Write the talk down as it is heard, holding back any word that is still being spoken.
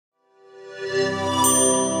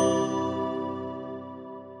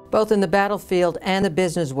Both in the battlefield and the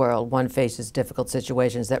business world, one faces difficult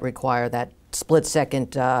situations that require that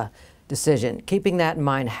split-second decision. Keeping that in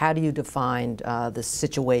mind, how do you define the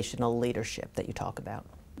situational leadership that you talk about?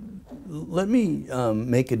 Let me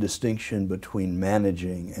make a distinction between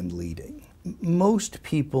managing and leading. Most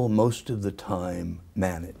people, most of the time,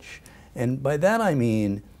 manage. And by that I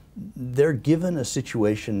mean they're given a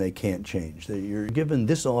situation they can't change. You're given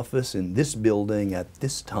this office in this building at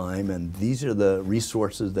this time, and these are the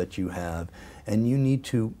resources that you have, and you need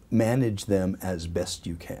to manage them as best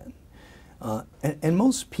you can. And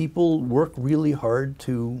most people work really hard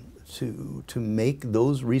to make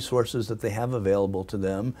those resources that they have available to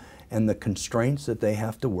them and the constraints that they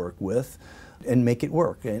have to work with and make it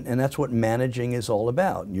work. And that's what managing is all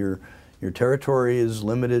about. Your territory is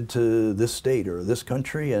limited to this state or this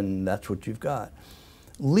country, and that's what you've got.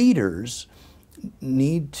 Leaders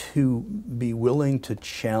need to be willing to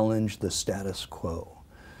challenge the status quo.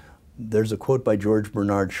 There's a quote by George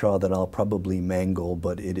Bernard Shaw that I'll probably mangle,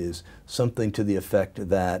 but it is something to the effect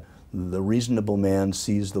that the reasonable man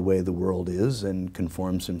sees the way the world is and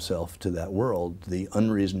conforms himself to that world. The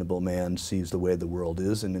unreasonable man sees the way the world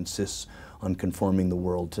is and insists on conforming the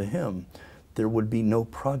world to him. There would be no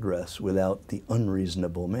progress without the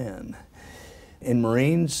unreasonable man. And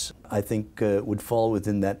Marines, I think, would fall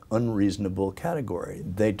within that unreasonable category.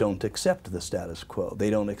 They don't accept the status quo. They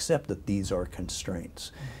don't accept that these are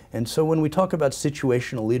constraints. And so when we talk about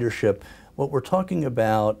situational leadership, what we're talking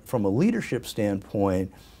about from a leadership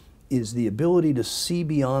standpoint is the ability to see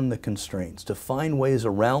beyond the constraints, to find ways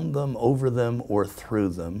around them, over them, or through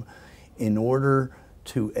them in order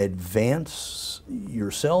to advance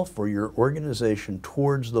yourself or your organization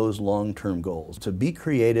towards those long-term goals, to be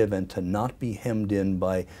creative and to not be hemmed in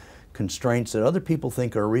by constraints that other people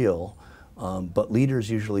think are real, but leaders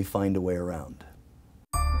usually find a way around.